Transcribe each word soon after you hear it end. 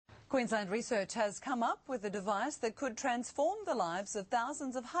Queensland research has come up with a device that could transform the lives of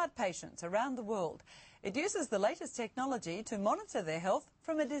thousands of heart patients around the world. It uses the latest technology to monitor their health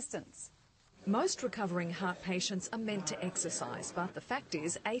from a distance. Most recovering heart patients are meant to exercise, but the fact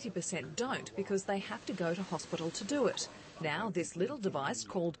is 80% don't because they have to go to hospital to do it. Now this little device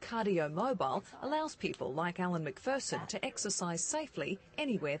called Cardiomobile allows people like Alan McPherson to exercise safely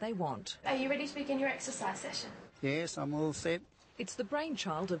anywhere they want. Are you ready to begin your exercise session? Yes, I'm all set. It's the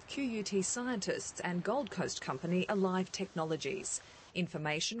brainchild of QUT scientists and Gold Coast company Alive Technologies.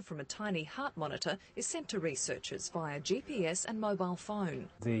 Information from a tiny heart monitor is sent to researchers via GPS and mobile phone.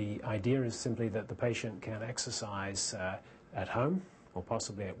 The idea is simply that the patient can exercise at home or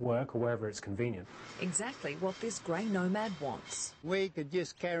possibly at work or wherever it's convenient. Exactly what this grey nomad wants. We could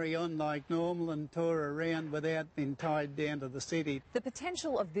just carry on like normal and tour around without being tied down to the city. The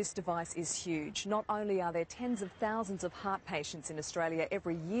potential of this device is huge. Not only are there tens of thousands of heart patients in Australia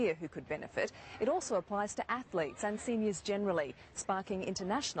every year who could benefit, it also applies to athletes and seniors generally, sparking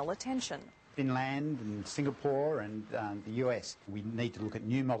international attention. Finland and Singapore and the US. We need to look at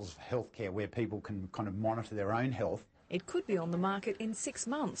new models of healthcare where people can kind of monitor their own health. It could be on the market in 6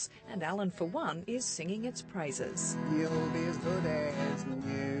 months, and Alan, for one, is singing its praises. You'll be as good as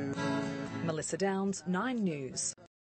new. Melissa Downs, 9 News.